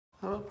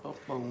Hey,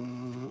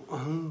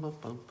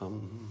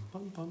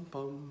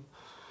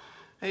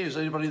 is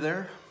anybody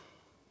there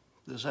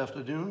this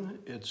afternoon?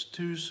 It's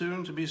too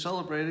soon to be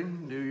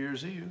celebrating New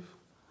Year's Eve,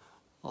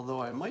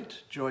 although I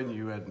might join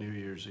you at New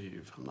Year's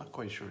Eve. I'm not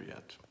quite sure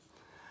yet.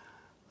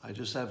 I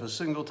just have a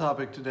single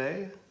topic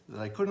today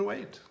that I couldn't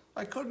wait.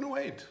 I couldn't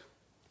wait.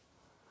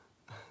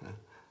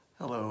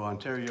 Hello,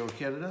 Ontario,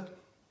 Canada.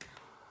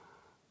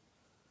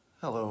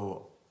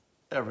 Hello,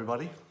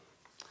 everybody.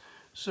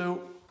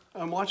 So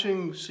I'm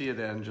watching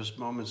CNN just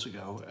moments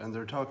ago, and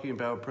they're talking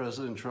about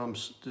President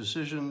Trump's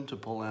decision to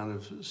pull out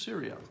of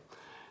Syria.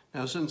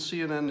 Now, since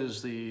CNN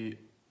is the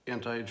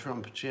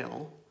anti-Trump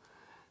channel,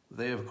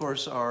 they, of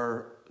course,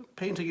 are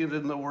painting it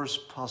in the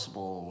worst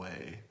possible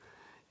way.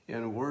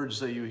 And words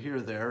that you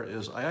hear there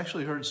is, I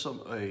actually heard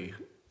a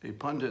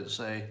pundit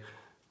say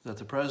that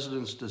the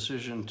president's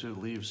decision to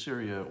leave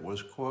Syria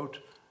was, quote,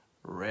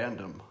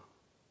 random.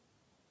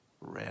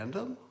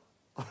 Random?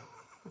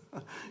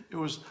 It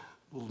was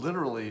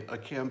literally a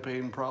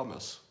campaign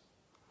promise.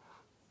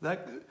 I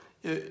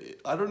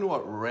don't know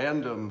what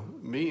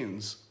random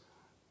means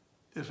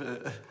if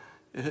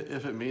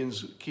it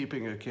means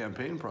keeping a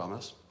campaign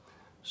promise.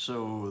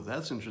 So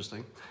that's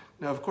interesting.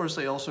 Now, of course,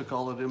 they also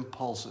call it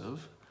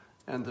impulsive.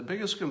 And the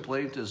biggest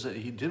complaint is that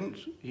he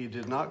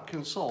did not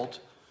consult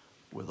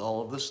with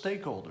all of the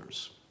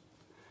stakeholders.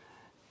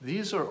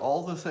 These are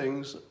all the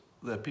things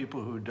that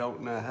people who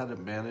don't know how to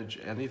manage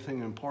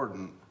anything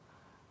important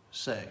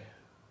say.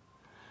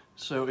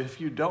 So if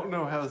you don't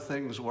know how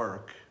things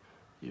work,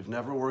 you've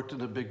never worked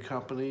in a big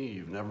company,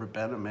 you've never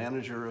been a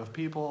manager of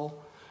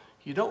people,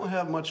 you don't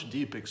have much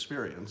deep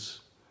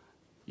experience,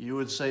 you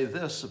would say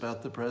this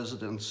about the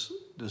president's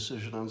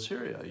decision on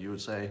Syria. You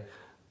would say,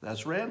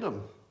 that's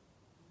random,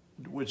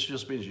 which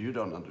just means you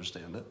don't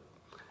understand it.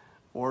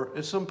 Or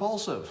it's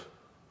impulsive,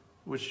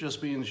 which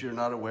just means you're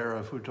not aware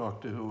of who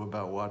talked to who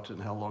about what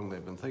and how long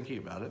they've been thinking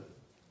about it.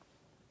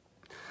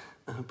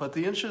 But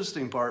the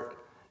interesting part,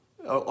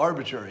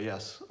 arbitrary,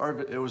 yes.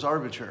 It was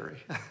arbitrary.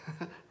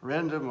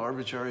 Random,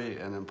 arbitrary,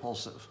 and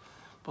impulsive.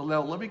 But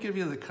now let me give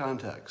you the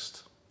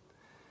context.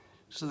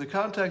 So the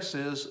context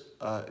is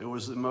it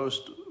was the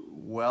most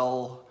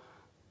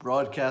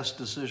well-broadcast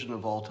decision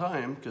of all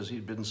time because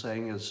he'd been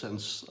saying it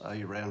since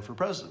he ran for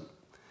president.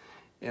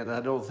 And I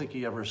don't think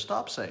he ever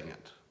stopped saying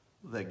it,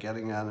 that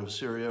getting out of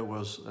Syria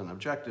was an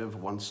objective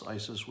once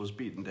ISIS was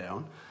beaten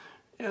down.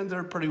 And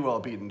they're pretty well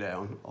beaten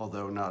down,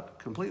 although not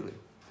completely.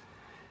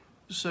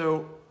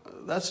 So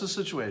that's the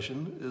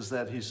situation, is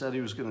that he said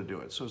he was going to do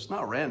it. So it's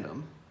not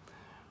random.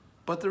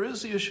 But there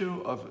is the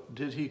issue of,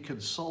 did he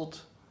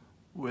consult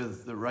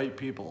with the right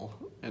people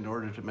in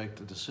order to make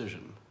the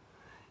decision?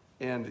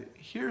 And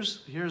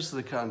here's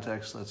the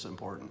context that's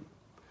important.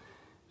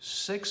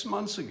 8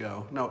 months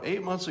ago,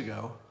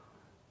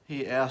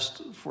 he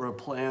asked for a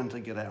plan to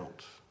get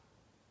out.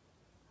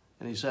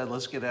 And he said,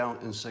 let's get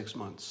out in 6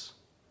 months.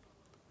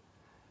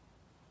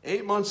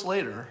 8 months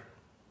later,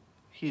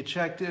 he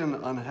checked in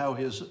on how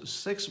his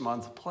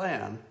 6-month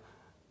plan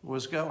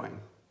was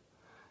going.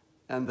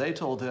 And they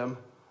told him,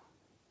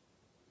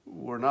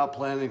 we're not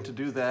planning to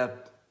do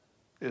that.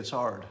 It's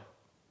hard.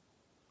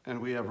 And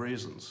we have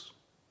reasons.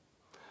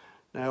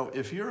 Now,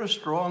 if you're a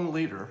strong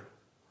leader,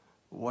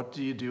 what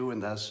do you do in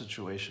that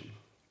situation?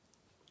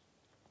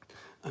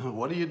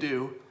 What do you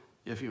do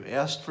if you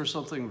asked for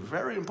something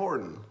very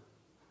important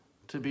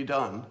to be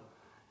done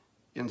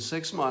in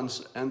 6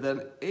 months, and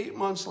then 8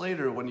 months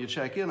later, when you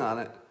check in on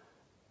it,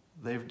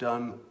 they've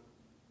done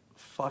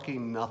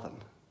fucking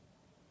nothing.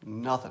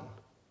 Nothing.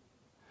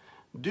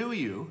 Do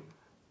you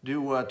do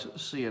what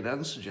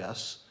CNN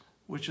suggests,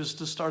 which is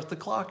to start the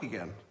clock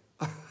again?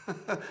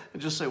 And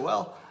just say,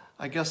 well,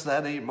 I guess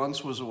that 8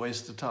 months was a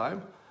waste of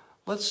time.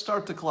 Let's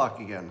start the clock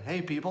again.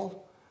 Hey,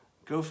 people,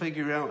 go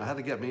figure out how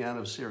to get me out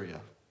of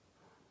Syria.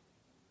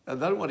 And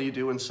then what do you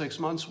do in 6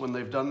 months when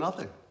they've done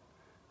nothing?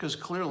 Because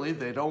clearly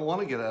they don't want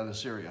to get out of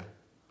Syria.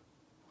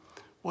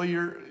 Well,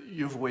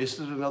 you've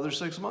wasted another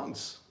 6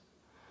 months.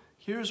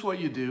 Here's what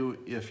you do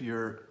if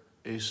you're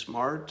a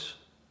smart,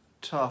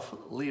 tough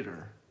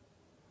leader.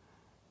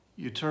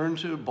 You turn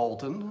to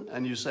Bolton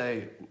and you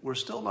say, we're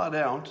still not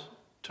out.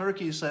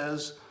 Turkey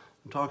says,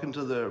 I'm talking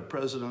to the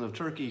president of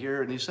Turkey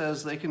here, and he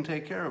says they can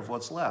take care of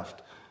what's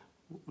left.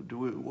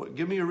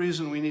 Give me a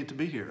reason we need to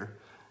be here.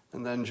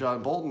 And then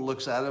John Bolton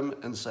looks at him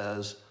and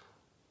says,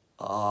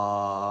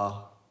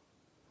 or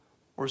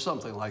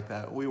something like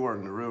that. We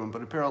weren't in the room,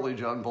 but apparently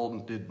John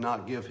Bolton did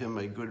not give him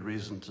a good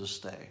reason to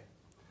stay.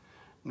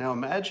 Now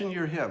imagine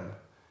you're him.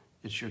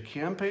 It's your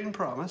campaign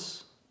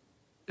promise.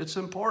 It's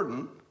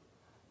important.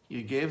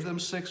 You gave them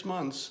 6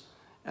 months,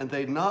 and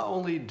they not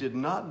only did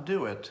not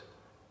do it,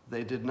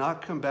 they did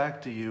not come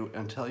back to you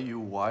and tell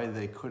you why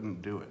they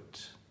couldn't do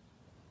it.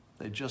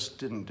 They just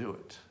didn't do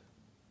it.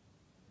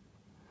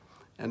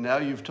 And now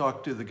you've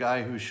talked to the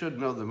guy who should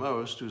know the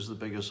most, who's the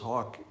biggest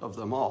hawk of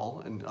them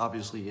all, and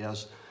obviously he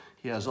has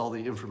all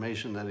the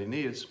information that he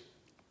needs.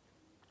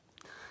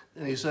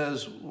 And he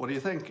says, what do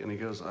you think? And he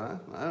goes, I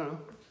don't know,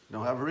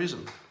 don't have a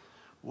reason.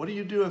 What do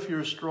you do if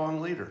you're a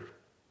strong leader?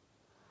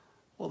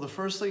 Well, the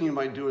first thing you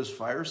might do is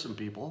fire some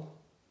people.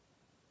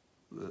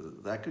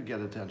 That could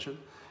get attention.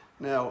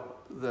 Now,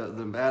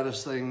 the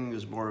Mattis thing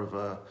is more of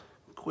a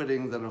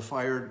quitting than a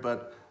fired,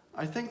 but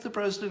I think the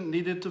president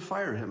needed to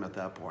fire him at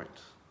that point,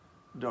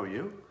 don't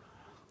you?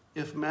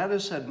 If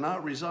Mattis had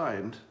not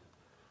resigned,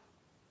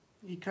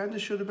 he kind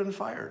of should have been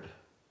fired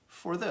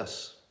for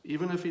this,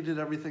 even if he did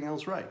everything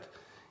else right.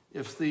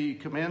 If the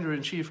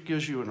commander-in-chief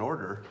gives you an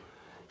order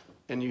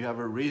and you have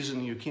a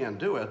reason you can't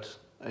do it,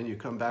 and you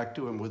come back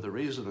to him with a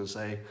reason and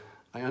say,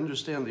 I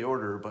understand the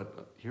order,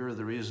 but here are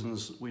the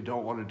reasons we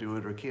don't want to do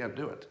it or can't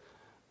do it.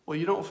 Well,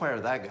 you don't fire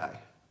that guy.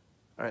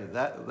 All right,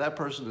 that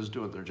person is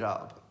doing their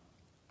job.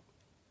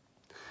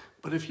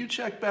 But if you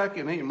check back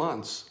in 8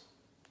 months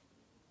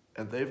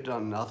and they've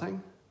done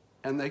nothing,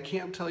 and they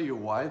can't tell you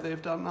why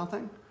they've done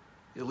nothing,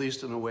 at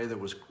least in a way that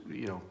was,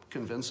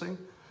 convincing,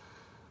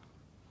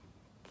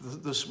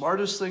 the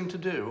smartest thing to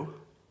do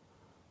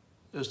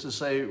is to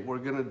say, we're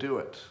going to do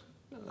it.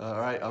 All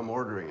right, I'm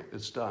ordering it.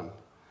 It's done.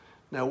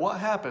 Now, what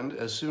happened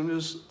as soon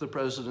as the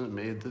president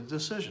made the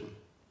decision?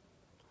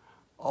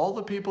 All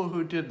the people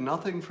who did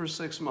nothing for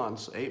 6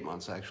 months, 8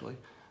 months actually,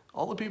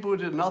 all the people who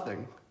did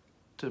nothing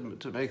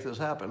to make this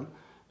happen,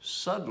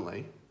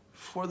 suddenly,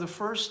 for the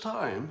first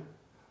time,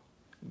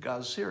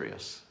 got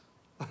serious.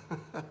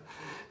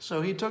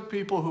 So he took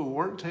people who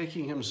weren't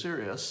taking him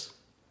seriously,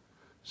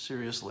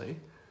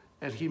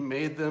 and he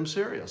made them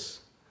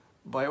serious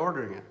by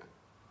ordering it.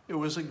 It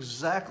was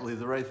exactly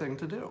the right thing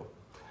to do.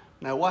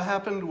 Now, what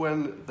happened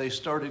when they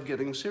started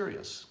getting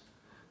serious?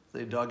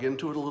 They dug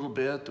into it a little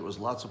bit. There was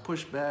lots of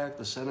pushback.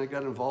 The Senate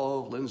got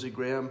involved. Lindsey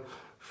Graham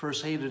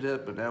first hated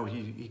it, but now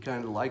he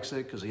kind of likes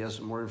it because he has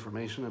some more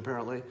information,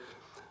 apparently.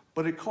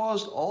 But it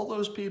caused all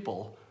those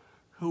people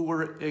who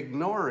were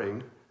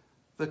ignoring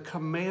the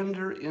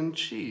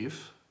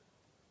commander-in-chief,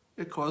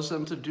 it caused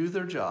them to do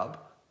their job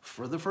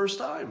for the first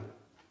time.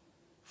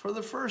 For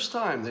the first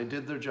time, they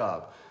did their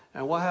job.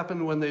 And what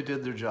happened when they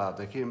did their job?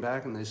 They came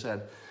back and they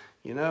said,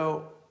 we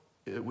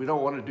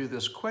don't want to do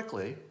this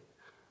quickly,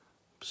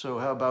 so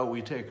how about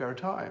we take our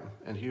time?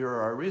 And here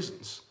are our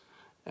reasons.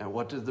 And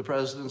what did the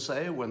president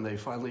say when they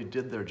finally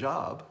did their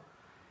job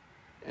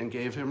and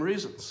gave him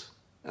reasons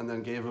and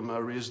then gave him a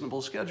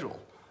reasonable schedule?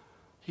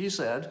 He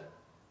said,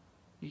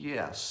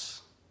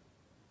 yes.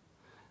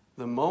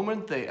 The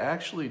moment they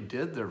actually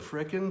did their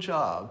frickin'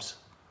 jobs,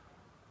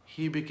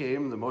 he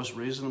became the most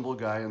reasonable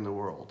guy in the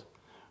world.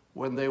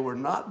 When they were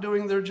not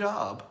doing their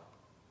job,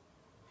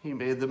 he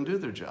made them do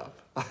their job.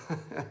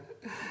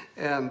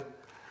 And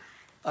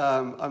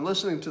I'm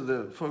listening to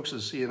the folks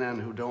at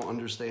CNN who don't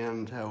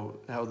understand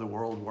how the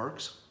world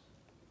works.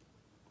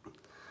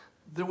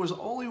 There was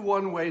only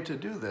one way to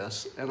do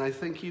this, and I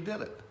think he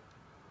did it.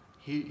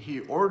 He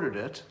ordered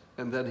it,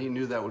 and then he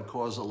knew that would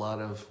cause a lot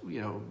of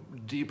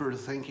deeper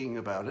thinking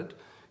about it.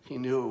 He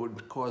knew it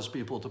would cause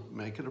people to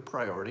make it a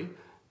priority,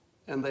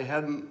 and they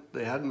hadn't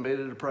made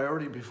it a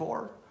priority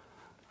before.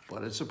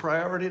 But it's a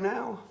priority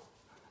now,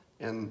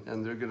 and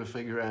they're going to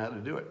figure out how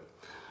to do it.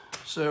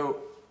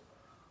 So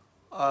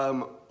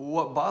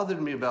what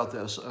bothered me about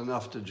this,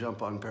 enough to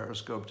jump on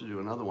Periscope to do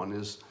another one,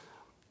 is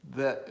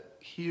that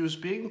he was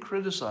being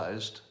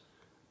criticized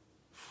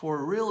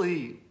for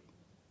really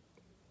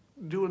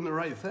doing the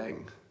right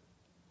thing.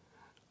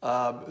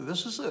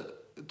 This is,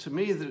 to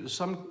me,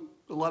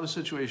 a lot of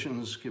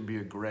situations can be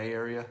a gray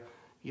area.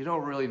 You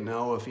don't really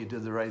know if he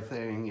did the right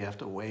thing. You have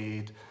to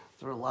wait.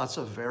 There are lots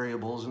of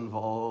variables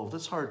involved.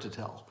 It's hard to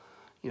tell.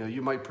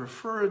 You might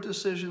prefer a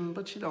decision,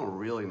 but you don't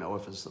really know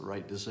if it's the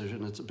right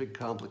decision. It's a big,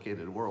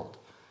 complicated world.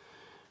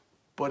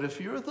 But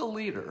if you're the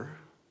leader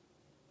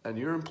and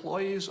your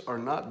employees are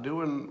not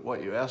doing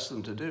what you ask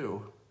them to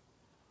do,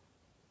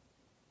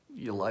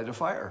 you light a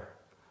fire.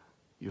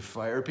 You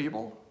fire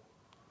people,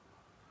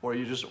 or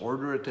you just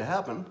order it to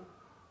happen,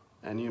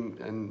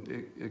 and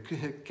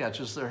it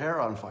catches their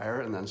hair on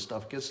fire, and then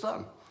stuff gets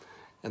done.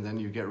 And then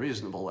you get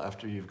reasonable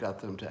after you've got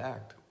them to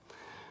act.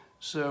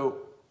 So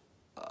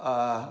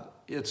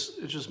it's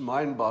just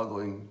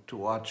mind-boggling to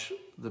watch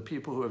the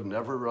people who have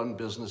never run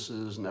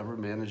businesses, never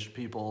managed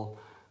people,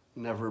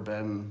 never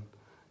been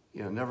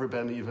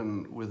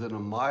even within a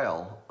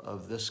mile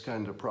of this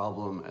kind of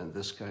problem and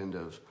this kind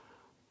of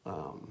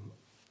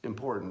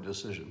important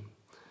decision.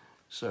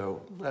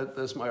 So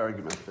that's my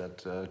argument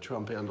that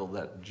Trump handled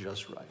that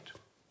just right.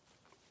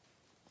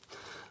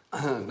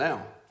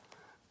 Now,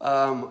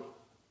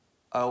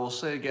 I will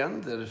say again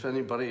that if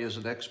anybody is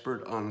an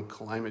expert on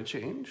climate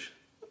change,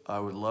 I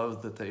would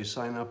love that they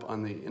sign up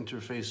on the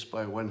Interface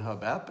by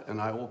WhenHub app,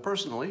 and I will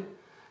personally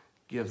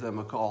give them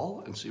a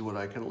call and see what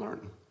I can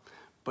learn.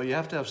 But you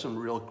have to have some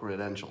real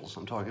credentials.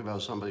 I'm talking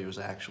about somebody who's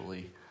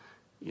actually,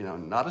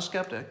 not a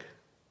skeptic.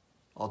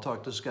 I'll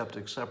talk to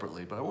skeptics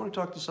separately, but I want to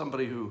talk to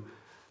somebody who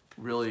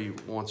really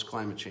wants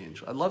climate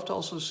change. I'd love to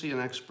also see an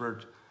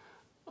expert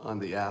on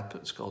the app.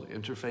 It's called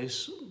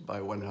Interface by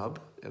WhenHub,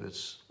 and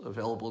it's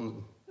available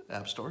in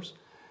app stores.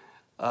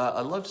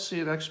 I'd love to see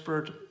an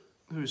expert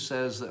who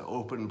says that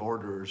open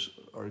borders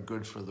are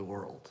good for the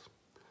world,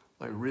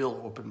 like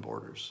real open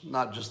borders,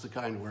 not just the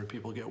kind where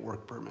people get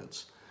work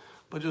permits,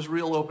 but just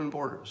real open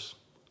borders.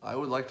 I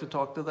would like to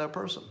talk to that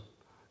person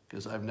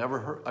because I've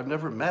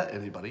never met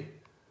anybody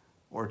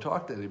or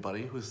talked to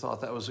anybody who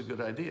thought that was a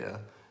good idea,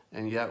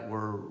 and yet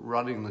we're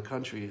running the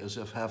country as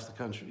if half the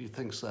country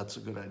thinks that's a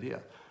good idea.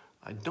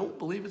 I don't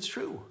believe it's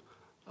true.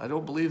 I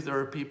don't believe there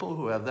are people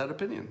who have that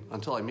opinion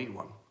until I meet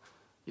one.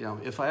 You know,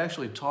 if I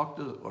actually talk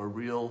to a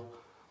real,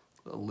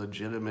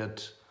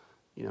 legitimate,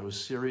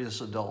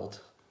 serious adult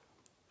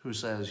who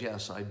says,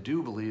 yes, I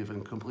do believe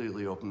in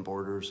completely open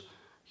borders,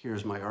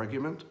 here's my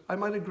argument, I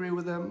might agree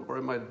with them or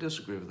I might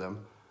disagree with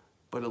them,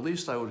 but at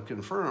least I would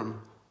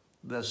confirm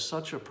that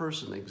such a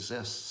person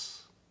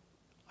exists.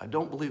 I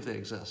don't believe they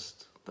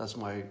exist. That's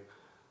my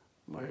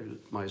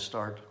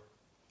start.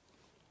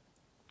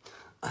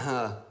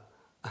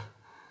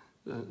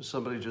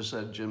 Somebody just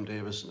said Jim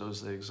Davis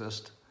knows they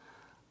exist.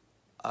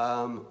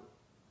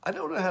 I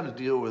don't know how to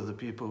deal with the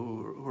people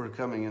who are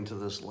coming into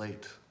this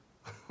late.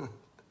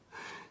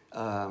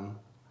 I'm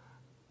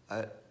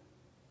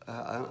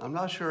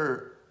not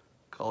sure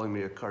calling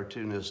me a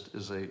cartoonist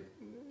is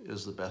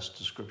the best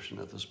description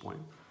at this point.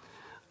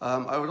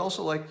 I would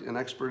also like an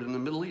expert in the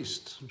Middle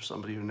East,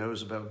 somebody who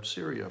knows about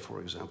Syria, for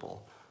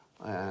example.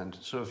 And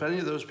so if any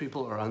of those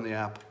people are on the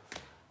app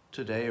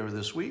today or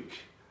this week,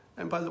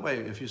 and by the way,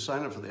 if you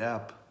sign up for the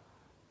app,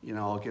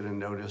 I'll get a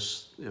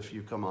notice if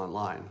you come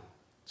online.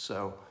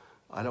 So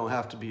I don't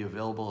have to be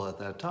available at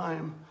that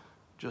time.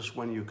 Just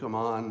when you come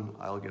on,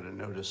 I'll get a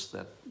notice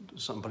that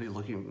somebody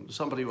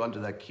under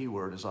that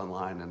keyword is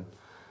online, and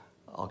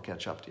I'll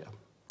catch up to you.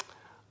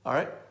 All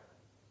right.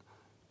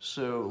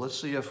 So let's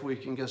see if we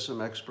can get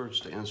some experts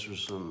to answer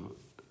some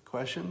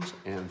questions.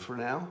 And for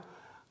now,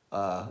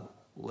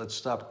 let's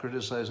stop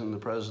criticizing the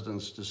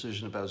president's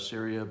decision about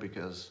Syria,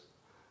 because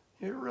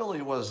it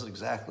really was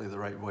exactly the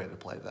right way to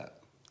play that.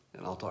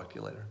 And I'll talk to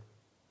you later.